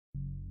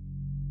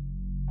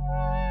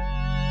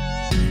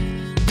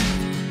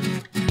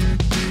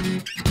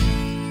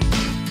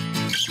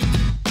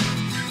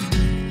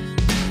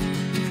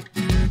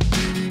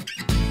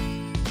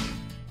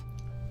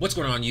What's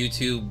going on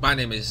YouTube? My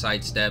name is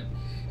Sidestep,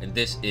 and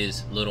this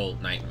is Little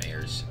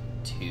Nightmares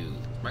 2.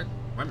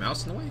 My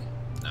mouse in the way?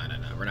 No,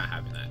 we're not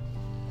having that.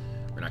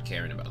 We're not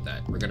caring about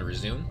that. We're gonna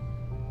resume.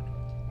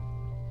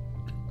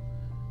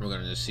 We're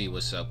gonna just see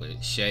what's up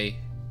with Shay,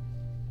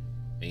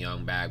 a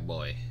young bad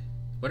boy.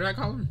 What did I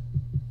call him?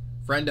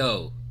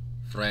 Friendo.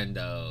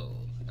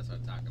 That's what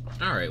I'm talking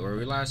about. Alright, where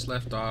we last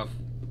left off,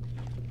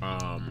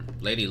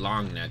 Lady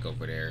Longneck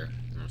over there,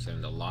 you know what I'm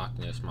saying, the Loch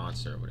Ness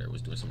monster over there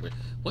was doing some weird.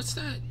 What's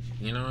that?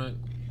 You know what?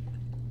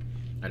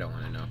 I don't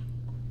want to know.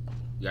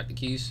 You got the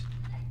keys?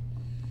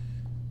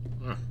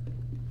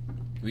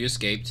 We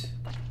escaped.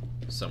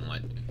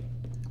 Somewhat.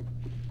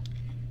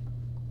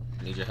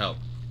 I need your help.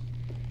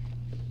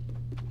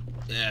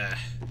 Yeah.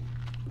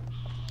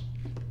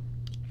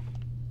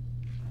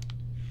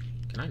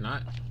 Can I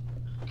not?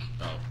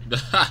 Oh.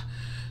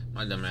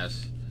 My dumb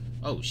ass.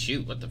 Oh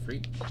shoot, what the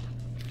freak?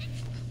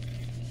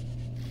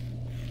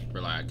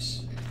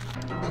 Relax.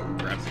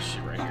 Grab this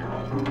shit right here.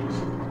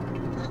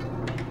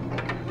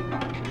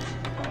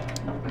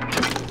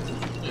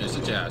 Yeah,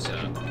 sit your ass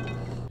up.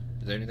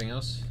 Is there anything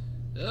else?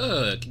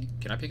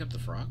 Can I pick up the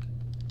frog?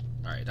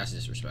 Alright, that's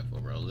disrespectful,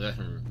 bro. Let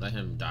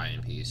him die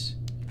in peace.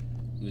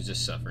 He was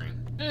just suffering.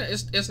 Yeah,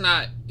 it's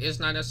not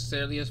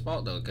necessarily his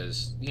fault though,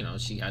 because you know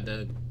she had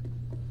to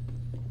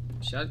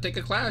take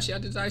a class. She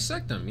had to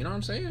dissect them. You know what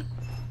I'm saying?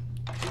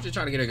 She was just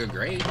trying to get a good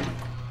grade.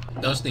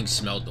 Those things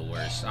smelled the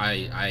worst.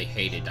 I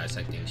hated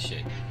dissecting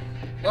shit.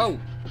 Whoa!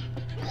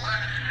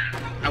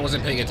 I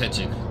wasn't paying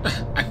attention.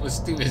 I was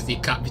too busy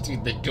caught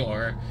between the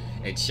door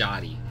and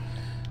Shoddy.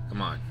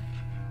 Come on.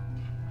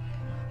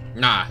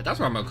 Nah, that's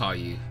what I'm gonna call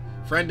you.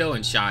 Friendo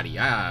and Shoddy.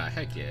 Ah,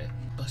 heck yeah.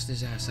 Bust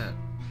his ass up.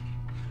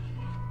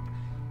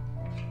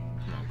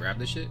 Come on, grab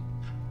this shit.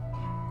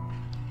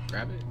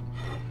 Grab it.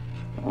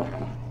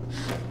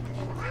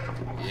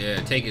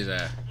 Yeah, take his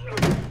ass.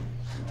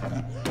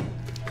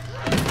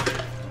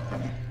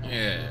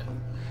 Yeah.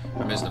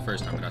 I missed the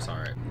first time, but that's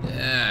alright.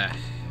 Yeah.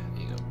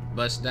 There you go.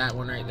 Bust that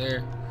one right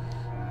there.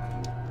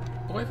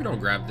 Boy, if you don't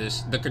grab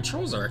this, the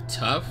controls are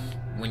tough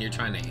when you're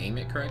trying to aim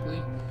it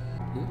correctly.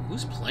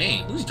 Who's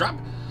playing? Who's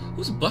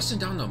busting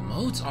down the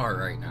moats are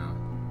right now?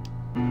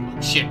 Oh,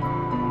 shit.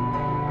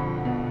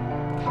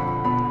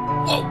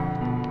 Whoa.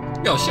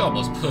 Yo, she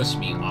almost pushed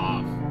me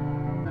off.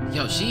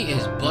 Yo, she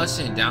is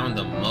busting down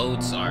the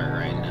moats are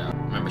right now.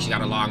 Remember, she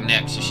got a long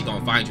neck, so she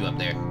gonna find you up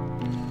there.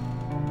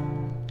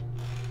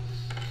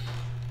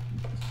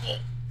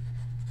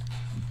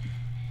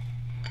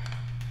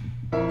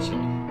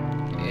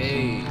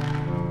 Hey,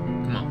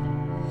 come on.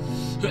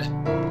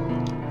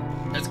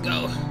 Let's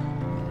go.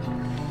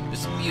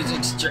 This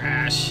music's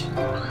trash.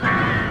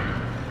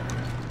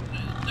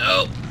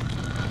 No,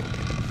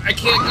 I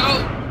can't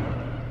go.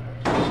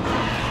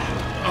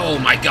 Oh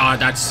my god,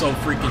 that's so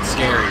freaking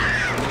scary.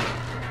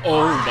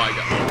 Oh my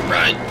god,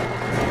 run.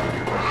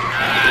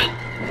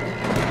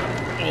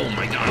 Oh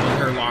my god, look at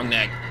her long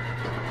neck.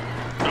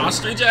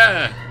 Ostrich.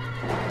 Come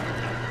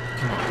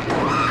on.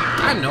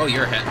 I know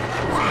your head.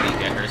 You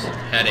get her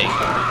headache. Oh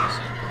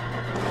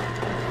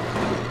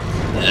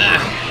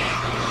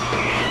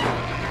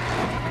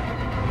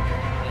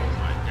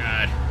my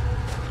god.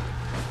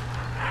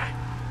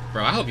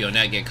 Bro, I hope your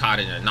neck get caught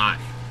in a knot.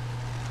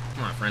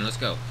 Come on, friend, let's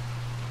go.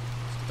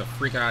 Let's get the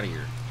freak out of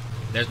here.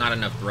 There's not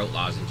enough throat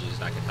lozenges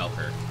that could help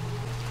her.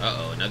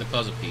 Uh-oh, another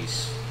puzzle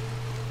piece.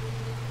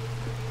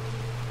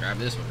 Grab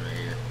this one right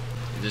here.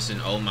 Is this an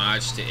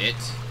homage to it?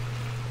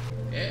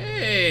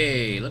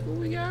 Hey, look what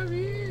we got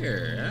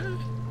here, huh?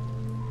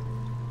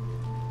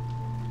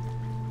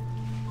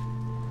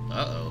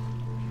 Uh-oh.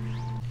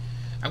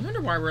 I wonder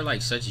why we're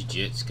like such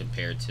jits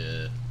compared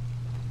to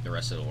the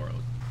rest of the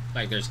world.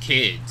 Like there's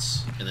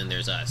kids, and then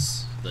there's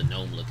us, the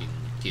gnome-looking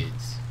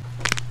kids.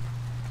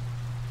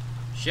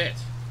 Shit.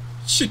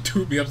 Shit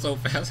threw me up so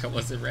fast I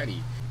wasn't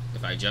ready.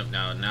 If I jump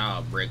now,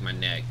 I'll break my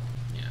neck.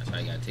 Yeah, that's why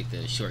I gotta take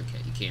the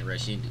shortcut. You can't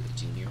rush into it,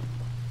 Junior.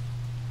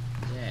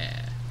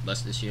 Yeah.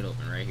 Bust this shit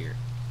open right here.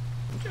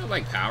 Don't you have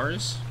like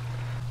powers?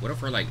 What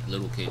if we're like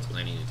little kids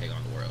planning to take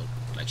on the world?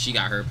 Like she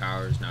got her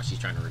powers, now she's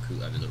trying to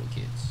recruit other little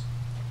kids.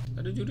 Is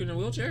that a dude in a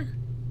wheelchair?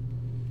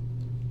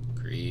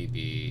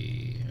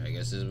 Creepy. I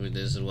guess this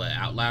is what,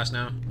 Outlast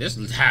now? This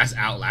has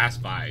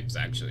Outlast vibes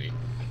actually.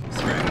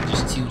 Right,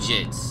 just two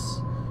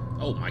jits.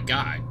 Oh my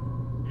god.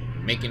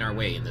 Making our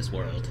way in this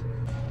world.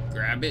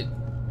 Grab it.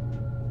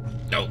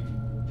 No.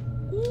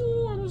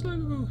 Ooh, I was like,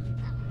 ooh.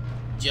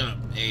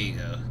 Jump. There you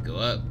go. Go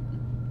up.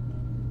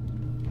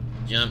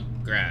 Jump,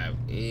 grab.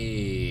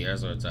 Hey,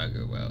 that's what I'm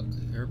talking about.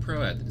 You're a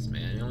pro at this,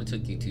 man. It only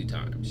took you 2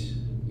 times.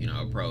 You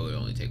know, a pro would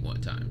only take 1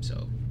 time,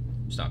 so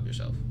stop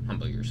yourself.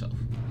 Humble yourself.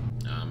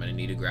 I'm gonna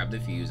need to grab the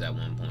fuse at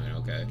one point,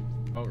 okay?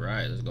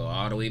 Alright, let's go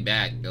all the way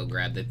back. Go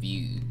grab the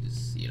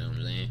fuse. You know what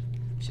I'm saying?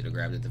 Should have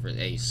grabbed it the first.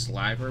 Hey,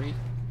 slide for me?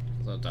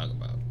 That's what I'm talking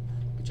about.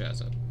 Get your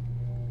ass up.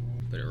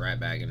 Put it right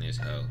back in this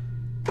hoe.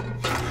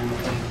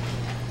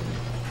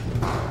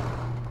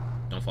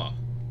 Don't fall.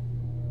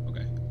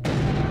 Okay.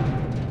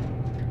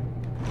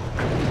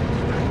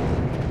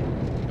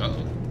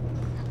 Uh-oh.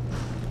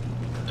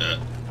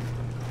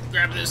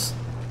 Grab this.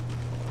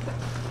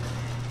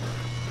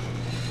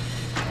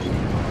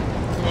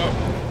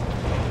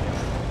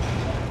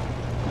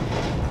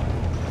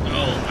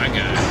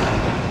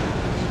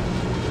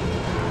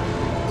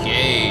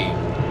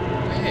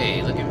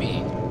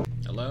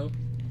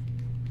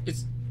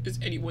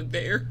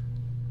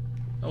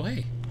 Oh,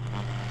 hey.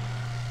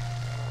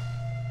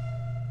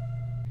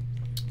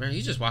 Man,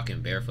 you just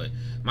walking barefoot.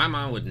 My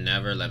mom would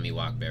never let me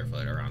walk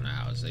barefoot around the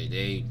house.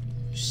 They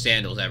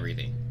sandals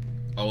everything.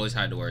 Always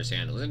had to wear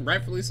sandals, and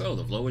rightfully so.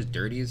 The floor was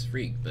dirty as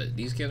freak. But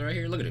these kids right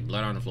here, look at it,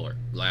 blood on the floor,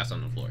 glass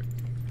on the floor,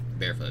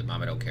 barefoot.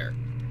 Mama don't care.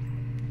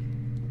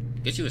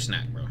 Get you a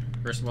snack, bro.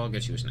 First of all,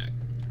 get you a snack.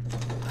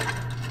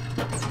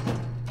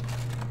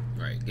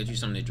 All right, get you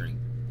something to drink.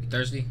 You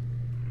thirsty?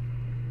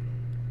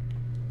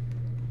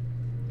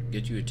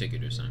 Get you a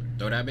ticket or something.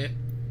 Throw that bit.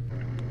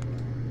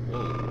 Whoa.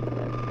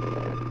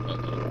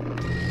 Uh-oh.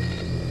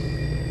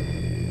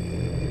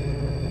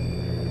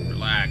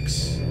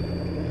 Relax.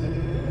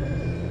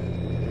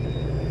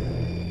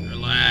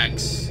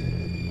 Relax.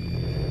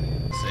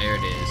 There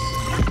it is.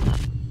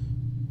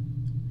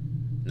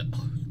 No,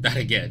 not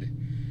again.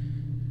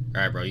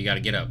 Alright, bro, you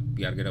gotta get up.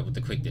 You gotta get up with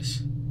the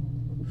quickness.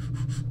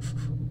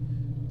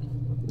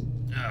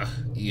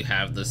 You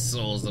have the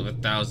souls of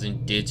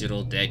 1,000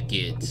 digital dead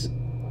kids.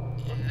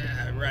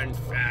 Yeah, run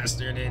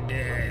faster than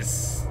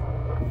this.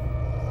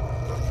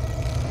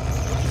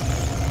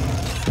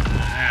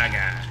 Ah,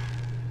 God.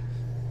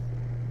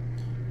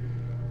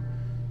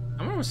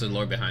 I wonder what's the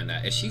lore behind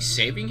that. Is she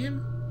saving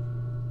him?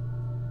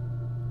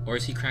 Or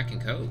is he cracking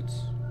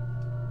codes?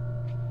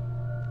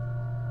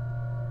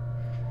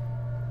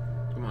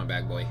 Come on,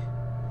 bad boy.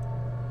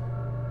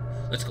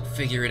 Let's go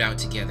figure it out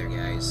together,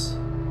 guys.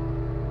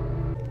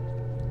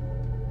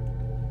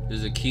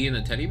 There's a key in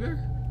the teddy bear?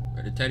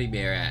 Where the teddy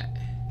bear at?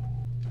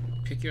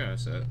 Pick your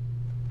ass up.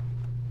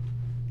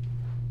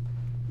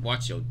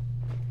 Watch your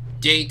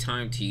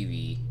daytime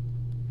TV.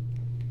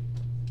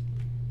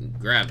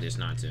 Grab this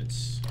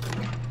nonsense.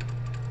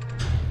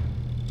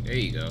 There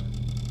you go.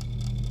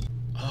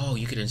 Oh,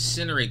 you can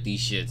incinerate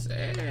these shits.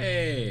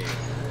 Hey!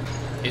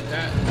 Hit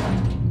that.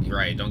 You're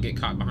right, don't get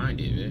caught behind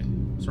it,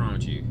 man. What's wrong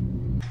with you?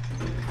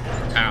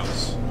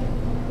 Pals.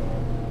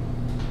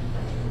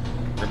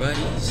 We're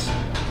buddies.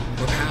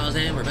 We're pals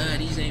and we're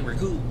buddies and we're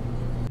cool.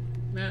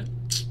 Man,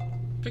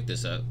 pick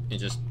this up and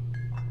just...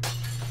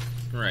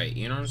 Right,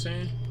 you know what I'm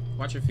saying?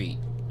 Watch your feet.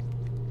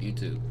 You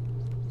too.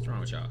 What's wrong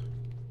with y'all?